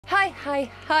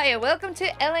Hi, welcome to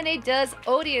LNA Does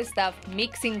Audio Stuff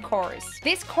mixing course.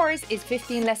 This course is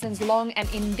 15 lessons long,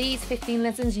 and in these 15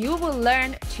 lessons you will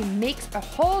learn to mix a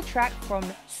whole track from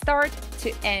start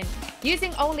to end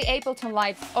using only Ableton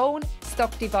Live's own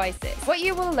stock devices. What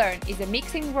you will learn is a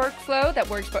mixing workflow that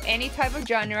works for any type of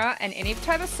genre and any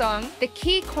type of song, the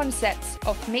key concepts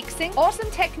of mixing, awesome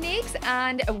techniques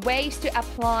and ways to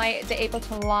apply the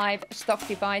Ableton Live stock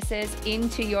devices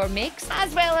into your mix,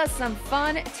 as well as some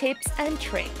fun tips and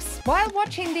tricks. While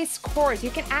watching this course,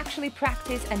 you can actually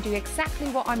practice and do exactly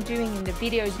what I'm doing in the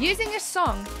videos using a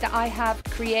song that I have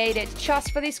created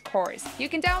just for this course. You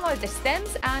can download the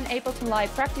stems and Ableton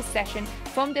Live practice session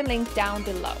from the link down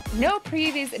below. No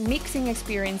previous mixing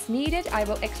experience needed. I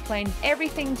will explain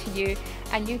everything to you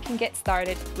and you can get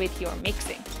started with your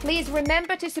mixing. Please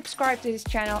remember to subscribe to this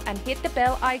channel and hit the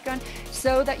bell icon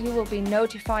so that you will be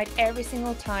notified every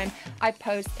single time I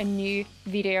post a new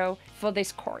video for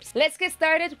this course. Let's get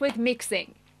started with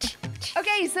mixing.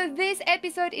 Okay, so this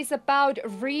episode is about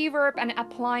reverb and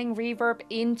applying reverb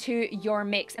into your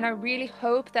mix, and I really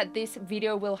hope that this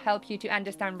video will help you to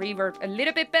understand reverb a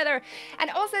little bit better. And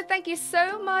also thank you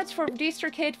so much for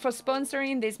DistroKid for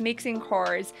sponsoring this mixing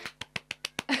course.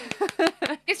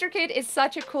 DistroKid is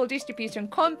such a cool distribution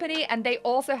company, and they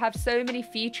also have so many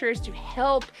features to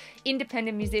help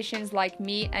independent musicians like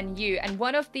me and you. And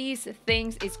one of these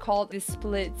things is called the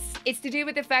splits. It's to do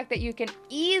with the fact that you can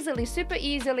easily, super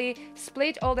easily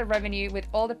split all the revenue with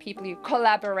all the people you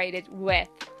collaborated with.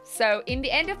 So in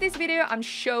the end of this video, I'm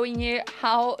showing you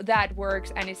how that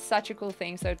works, and it's such a cool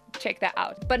thing, so check that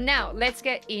out. But now let's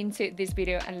get into this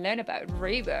video and learn about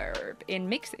reverb in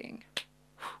mixing.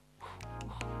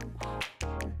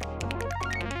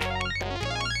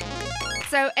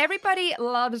 So everybody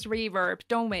loves reverb,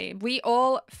 don't we? We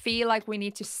all feel like we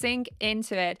need to sink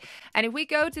into it. And if we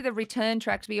go to the return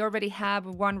tracks, we already have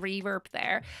one reverb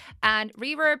there. And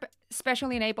reverb,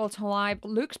 especially in Ableton Live,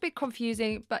 looks a bit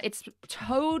confusing, but it's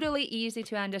totally easy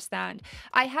to understand.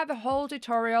 I have a whole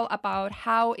tutorial about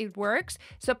how it works,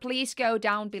 so please go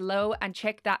down below and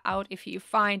check that out if you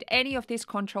find any of these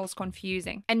controls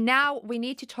confusing. And now we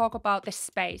need to talk about the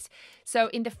space. So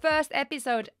in the first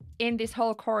episode in this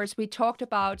whole course, we talked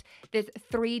about this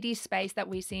 3D space that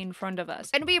we see in front of us.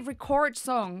 And we record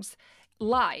songs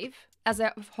live as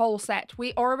a whole set.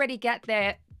 We already get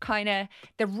the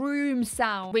room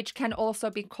sound, which can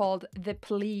also be called the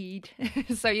plead.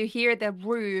 So you hear the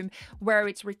room where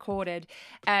it's recorded,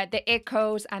 the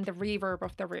echoes and the reverb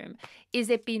of the room. Is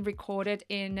it being recorded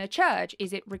in a church?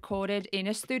 Is it recorded in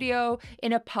a studio,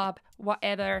 in a pub,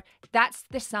 whatever? That's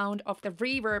the sound of the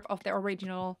reverb of the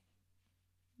original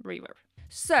reverb.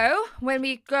 So when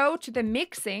we go to the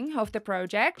mixing of the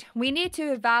project, we need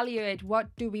to evaluate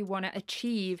what do we want to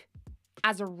achieve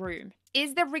as a room.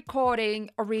 Is the recording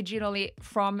originally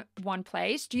from one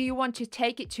place? Do you want to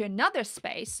take it to another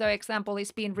space? So example,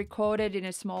 it's being recorded in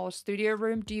a small studio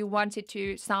room. Do you want it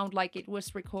to sound like it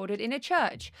was recorded in a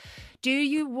church? Do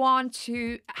you want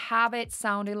to have it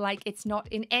sounding like it's not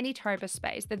in any type of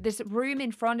space? That this room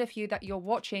in front of you that you're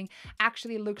watching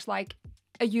actually looks like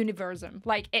a universum,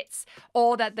 like it's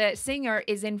all that the singer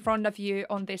is in front of you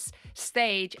on this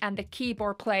stage and the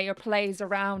keyboard player plays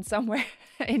around somewhere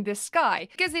in the sky.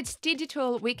 Because it's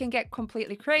digital, we can get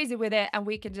completely crazy with it and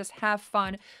we can just have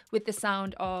fun with the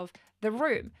sound of the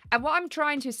room. And what I'm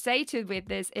trying to say with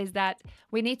this is that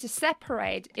we need to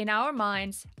separate in our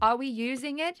minds, are we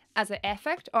using it as an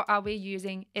effect or are we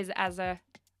using it as a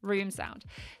room sound?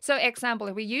 So example,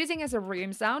 if we're using as a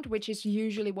room sound, which is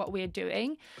usually what we're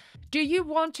doing, do you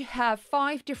want to have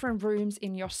 5 different rooms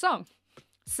in your song?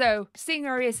 So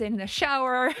singer is in the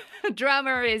shower,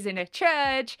 drummer is in a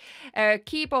church,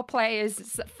 keyboard player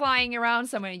is flying around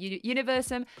somewhere in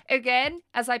universum. Again,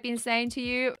 as I've been saying to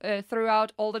you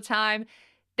throughout all the time,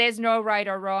 there's no right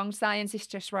or wrong. Science is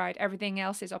just right. Everything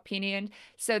else is opinion.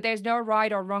 So there's no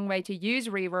right or wrong way to use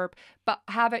reverb, but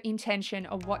have an intention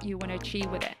of what you want to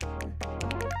achieve with it.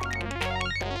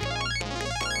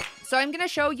 So I'm going to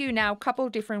show you now a couple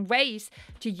different ways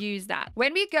to use that.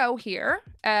 When we go here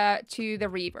to the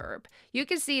reverb, you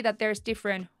can see that there's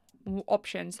different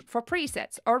options for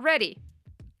presets already.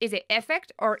 Is it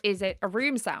effect or is it a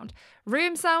room sound?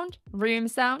 Room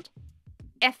sound,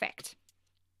 effect.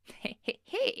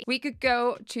 We could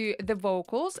go to the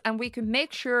vocals and we could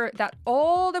make sure that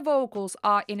all the vocals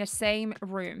are in the same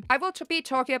room. I will be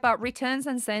talking about returns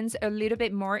and sends a little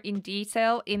bit more in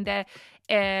detail in the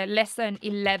lesson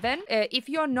 11. If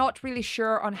you're not really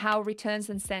sure on how returns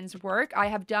and sends work, I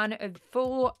have done a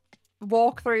full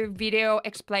walkthrough video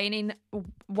explaining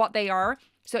what they are.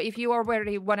 So if you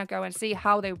already want to go and see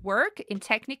how they work in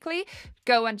technically,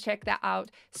 go and check that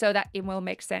out so that it will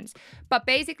make sense. But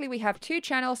basically we have 2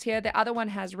 channels here. The other one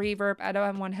has reverb, other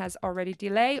one has already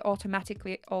delay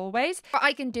automatically always. What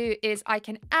I can do is I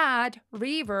can add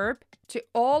reverb to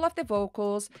all of the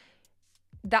vocals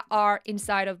that are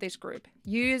inside of this group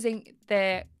using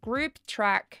the group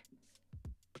track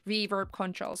reverb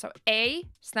control. So A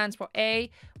stands for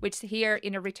A, which here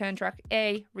in a return track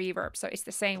A reverb. So it's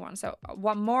the same one. So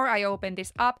one more I open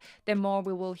this up, the more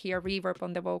we will hear reverb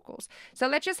on the vocals. So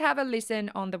let's just have a listen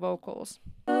on the vocals.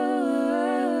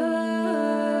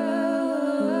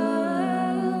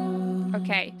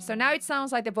 Okay, so now it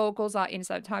sounds like the vocals are in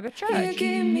some type of church.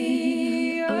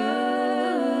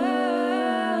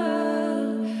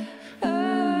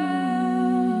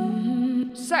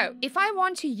 So if I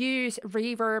want to use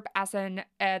reverb as an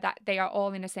that they are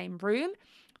all in the same room,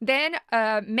 then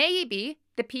maybe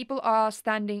the people are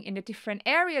standing in the different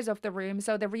areas of the room,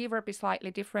 so the reverb is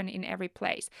slightly different in every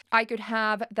place. I could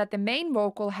have that the main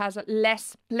vocal has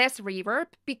less reverb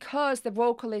because the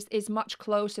vocalist is much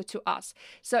closer to us.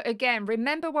 So again,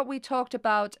 remember what we talked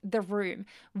about the room.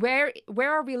 Where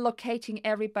are we locating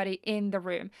everybody in the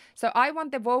room? So I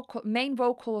want the main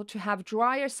vocal to have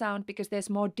drier sound because there's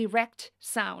more direct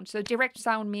sound. So direct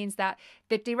sound means that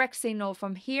the direct signal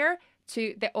from here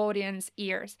to the audience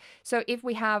ears. So if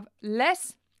we have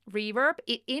less reverb,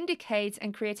 it indicates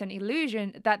and creates an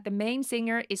illusion that the main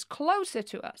singer is closer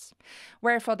to us.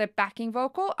 Where for the backing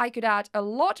vocal, I could add a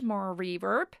lot more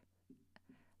reverb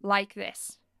like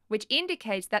this, which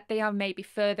indicates that they are maybe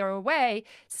further away,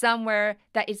 somewhere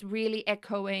that is really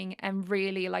echoing and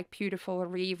really like beautiful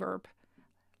reverb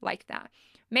like that.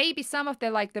 Maybe some of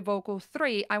the vocal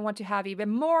 3, I want to have even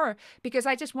more because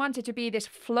I just want it to be this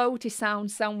floaty sound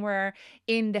somewhere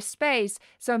in the space.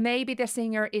 So maybe the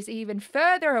singer is even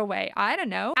further away. I don't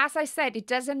know. As I said, it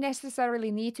doesn't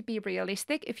necessarily need to be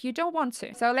realistic if you don't want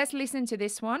to. So let's listen to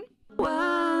this one.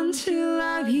 Want to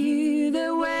love you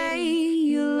the way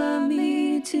you love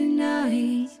me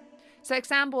tonight. So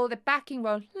example, the backing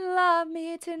one, love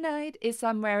me tonight, is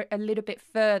somewhere a little bit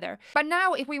further. But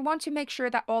now if we want to make sure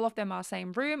that all of them are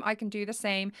same room, I can do the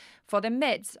same for the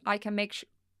mids. I can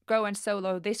go and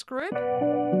solo this group.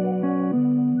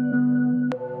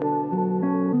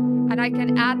 And I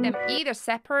can add them either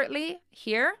separately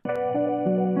here.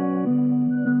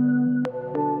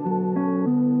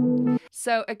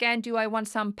 So again, do I want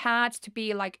some pads to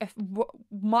be like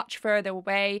much further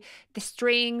away? The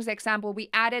strings, example, we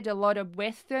added a lot of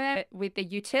width with the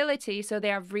utility, so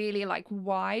they are really like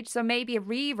wide. So maybe a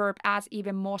reverb adds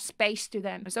even more space to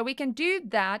them. So we can do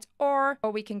that, or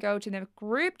we can go to the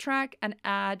group track and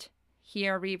add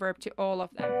here reverb to all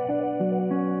of them.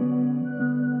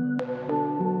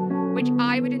 Which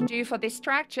I wouldn't do for this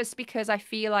track just because I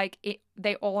feel like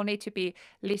they all need to be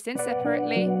listened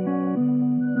separately.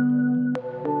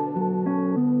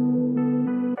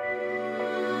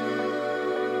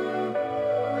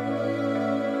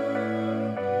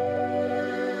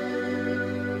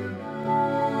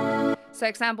 So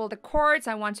example, the chords,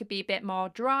 I want to be a bit more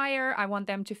drier. I want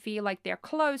them to feel like they're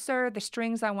closer. The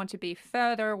strings, I want to be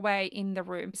further away in the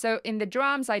room. So in the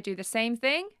drums, I do the same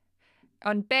thing.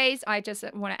 On bass, I just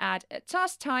want to add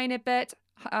just tiny bit,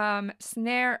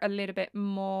 snare a little bit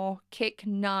more, kick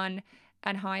none,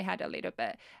 and hi-hat a little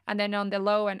bit. And then on the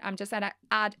low end, I'm just going to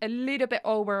add a little bit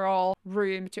overall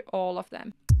room to all of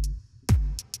them.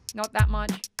 Not that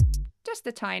much, just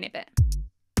a tiny bit.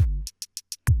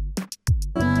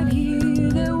 Love you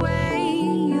the way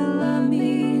you love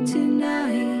me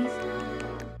tonight.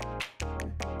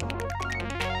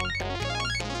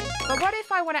 But what if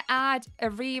I want to add a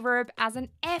reverb as an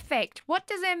effect? What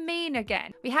does it mean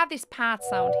again? We have this pad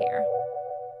sound here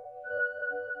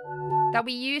that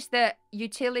we use the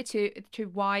utility to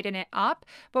widen it up.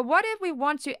 But what if we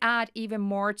want to add even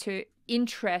more to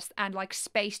interest and like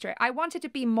space to it? I want it to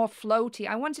be more floaty.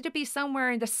 I want it to be somewhere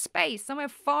in the space, somewhere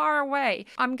far away.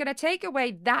 I'm going to take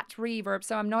away that reverb,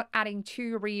 so I'm not adding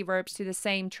 2 reverbs to the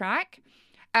same track.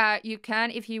 You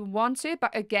can if you want to,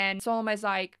 but again, it's almost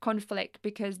like conflict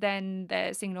because then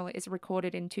the signal is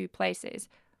recorded in 2 places.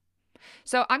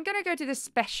 So I'm going to go to the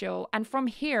special, and from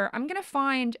here, I'm going to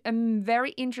find a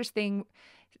very interesting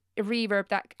reverb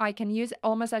that I can use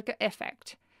almost like an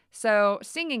effect. So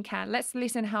singing can, let's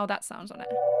listen how that sounds on it.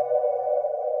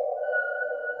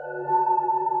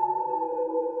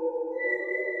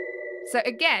 So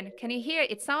again, can you hear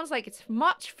it? It sounds like it's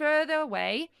much further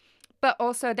away, but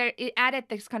also there it added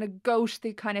this kind of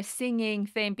ghostly kind of singing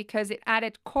thing because it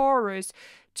added chorus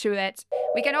to it.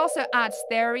 We can also add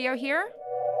stereo here.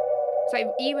 So it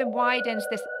even widens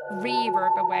this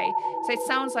reverb away. So it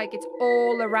sounds like it's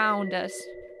all around us.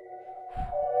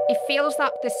 It fills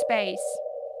up the space.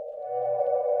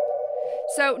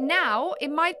 So now it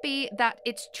might be that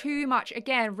it's too much.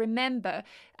 Again, remember,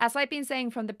 as I've been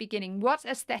saying from the beginning, what's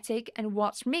aesthetic and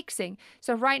what's mixing.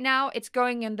 So right now it's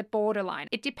going in the borderline.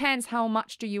 It depends how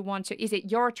much do you want to. Is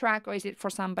it your track or is it for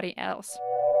somebody else?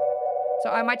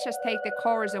 So I might just take the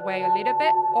chorus away a little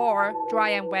bit or dry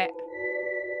and wet.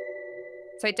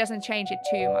 So it doesn't change it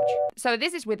too much. So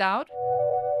this is without.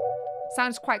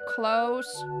 Sounds quite close.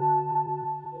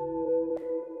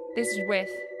 This is with.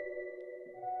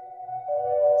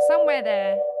 Somewhere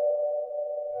there,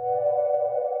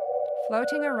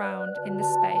 floating around in the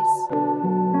space.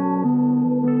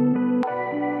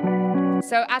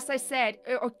 So as I said,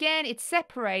 again, it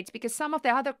separates because some of the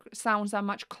other sounds are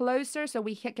much closer, so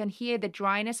we can hear the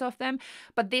dryness of them.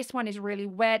 But this one is really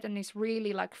wet and it's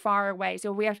really like far away.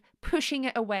 So we are pushing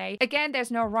it away. Again,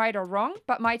 there's no right or wrong,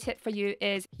 but my tip for you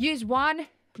is use one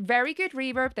very good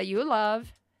reverb that you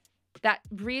love that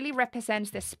really represents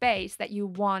the space that you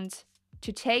want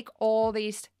to take all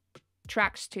these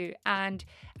tracks to. And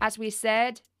as we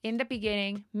said in the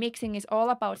beginning, mixing is all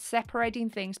about separating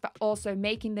things but also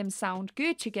making them sound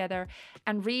good together,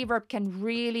 and reverb can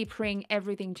really bring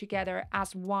everything together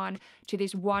as one to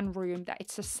this one room that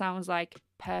it just sounds like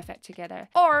perfect together.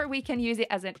 Or we can use it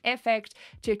as an effect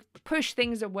to push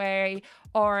things away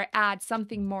or add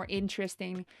something more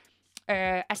interesting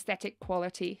aesthetic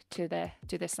quality to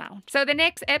the sound. So the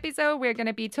next episode we're going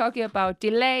to be talking about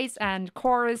delays and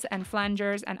chorus and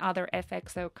flangers and other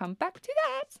effects, so come back to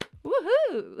that.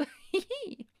 Woohoo!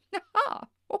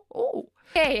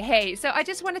 Hey, so I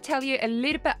just want to tell you a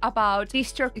little bit about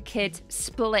DistroKid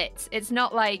splits. It's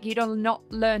not like you don't not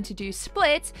learn to do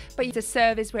splits, but it's a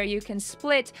service where you can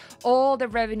split all the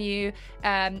revenue,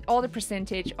 all the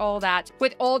percentage, all that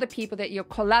with all the people that you're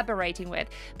collaborating with.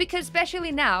 Because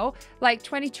especially now, like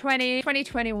 2020,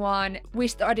 2021, we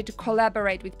started to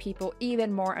collaborate with people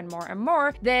even more and more and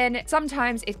more. Then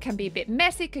sometimes it can be a bit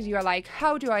messy because you're like,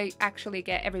 how do I actually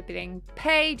get everything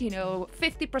paid? You know,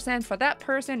 50% for that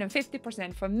person and 50%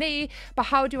 for me, but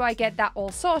how do I get that all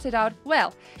sorted out?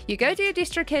 Well, you go to your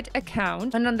DistroKid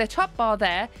account and on the top bar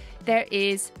there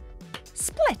is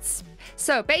splits.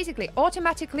 So basically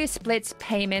automatically splits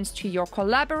payments to your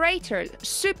collaborators.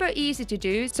 Super easy to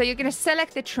do. So you're going to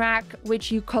select the track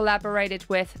which you collaborated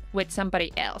with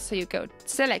somebody else. So you go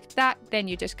select that, then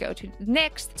you just go to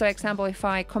next. So example, if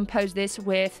I compose this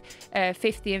with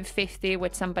 50 and 50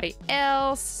 with somebody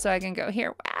else, so I can go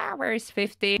here, where is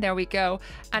 50? There we go.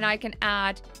 And I can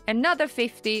add another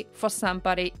 50 for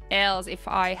somebody else if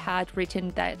I had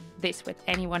written this with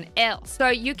anyone else. So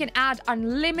you can add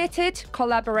unlimited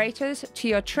collaborators to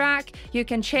your track. You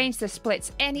can change the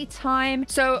splits anytime.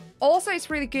 So also it's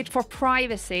really good for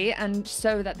privacy and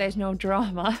so that there's no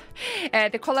drama.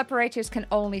 The collaborators can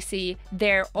only see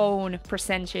their own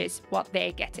percentages, what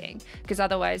they're getting, because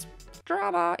otherwise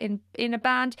drama in a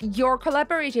band. Your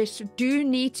collaborators do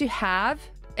need to have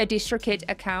a DistroKid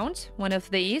account, one of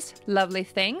these lovely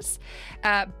things,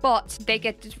 but they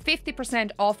get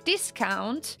 50% off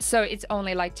discount, so it's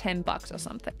only like $10 or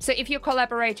something. So if your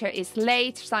collaborator is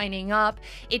late signing up,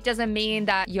 it doesn't mean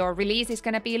that your release is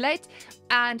going to be late.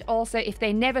 And also if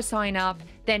they never sign up,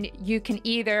 then you can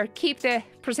either keep the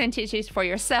percentages for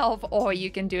yourself or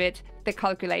you can do it the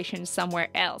calculation somewhere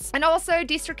else. And also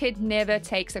DistroKid never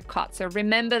takes a cut, so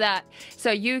remember that.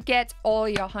 So you get all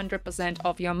your 100%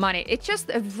 of your money. It's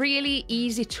just a really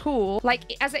easy tool.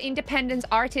 Like as an independent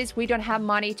artist, we don't have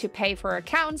money to pay for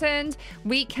accountant.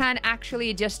 We can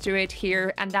actually just do it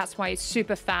here, and that's why it's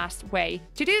super fast way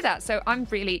to do that. So I'm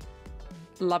really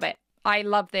love it. I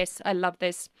love this. I love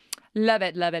this. Love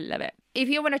it, love it, love it. If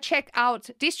you want to check out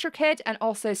DistroKid and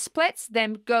also splits,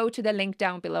 then go to the link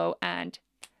down below and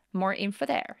more info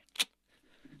there.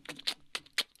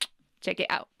 Check it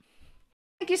out.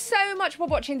 Thank you so much for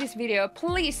watching this video.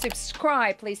 Please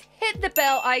subscribe, please hit the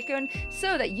bell icon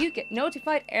so that you get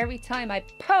notified every time I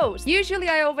post. Usually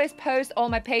I always post all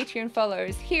my Patreon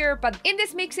followers here, but in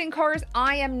this mixing course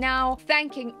I am now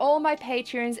thanking all my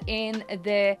patrons in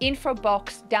the info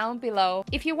box down below.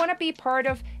 If you want to be part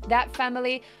of that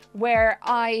family where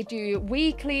I do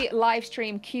weekly live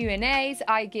stream Q&As,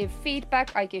 I give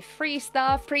feedback, I give free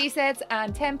stuff, presets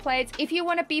and templates. If you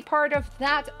want to be part of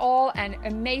that all an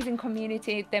amazing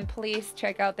community, then please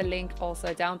check out the link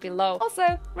also down below.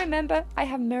 Also, remember, I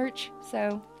have merch,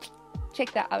 so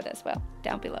check that out as well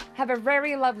down below. Have a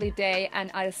very lovely day,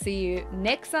 and I'll see you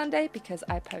next Sunday because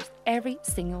I post every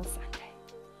single Sunday.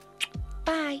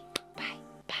 Bye!